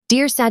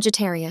Dear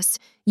Sagittarius,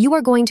 you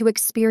are going to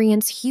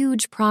experience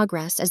huge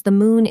progress as the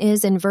moon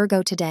is in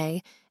Virgo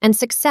today and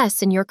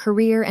success in your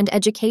career and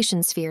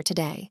education sphere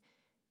today.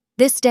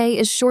 This day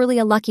is surely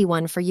a lucky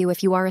one for you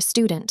if you are a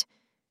student.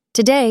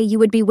 Today, you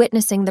would be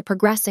witnessing the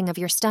progressing of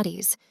your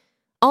studies.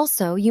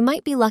 Also, you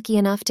might be lucky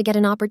enough to get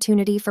an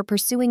opportunity for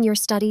pursuing your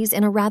studies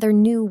in a rather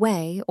new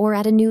way or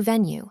at a new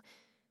venue.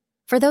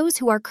 For those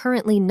who are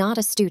currently not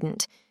a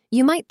student,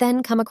 you might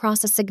then come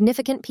across a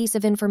significant piece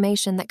of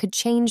information that could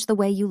change the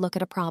way you look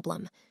at a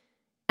problem.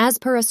 As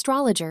per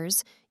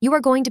astrologers, you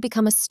are going to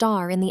become a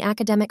star in the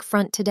academic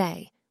front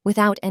today,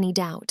 without any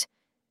doubt.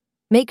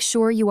 Make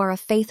sure you are a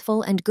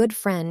faithful and good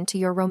friend to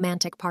your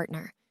romantic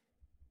partner.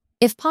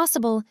 If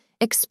possible,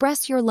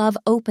 express your love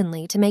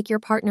openly to make your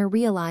partner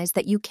realize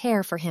that you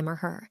care for him or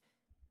her.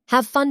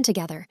 Have fun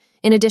together,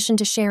 in addition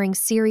to sharing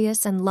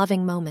serious and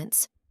loving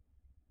moments.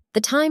 The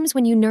times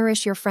when you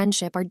nourish your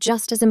friendship are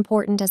just as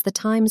important as the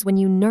times when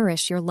you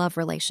nourish your love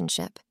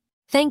relationship.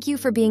 Thank you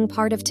for being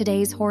part of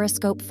today's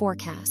horoscope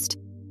forecast.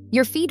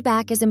 Your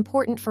feedback is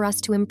important for us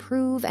to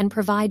improve and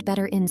provide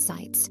better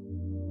insights.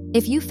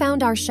 If you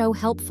found our show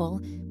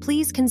helpful,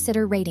 please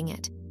consider rating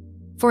it.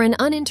 For an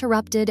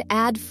uninterrupted,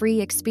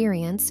 ad-free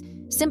experience,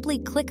 simply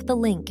click the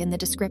link in the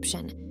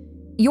description.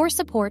 Your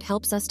support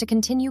helps us to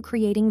continue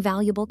creating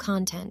valuable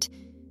content.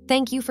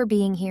 Thank you for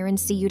being here and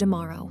see you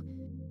tomorrow.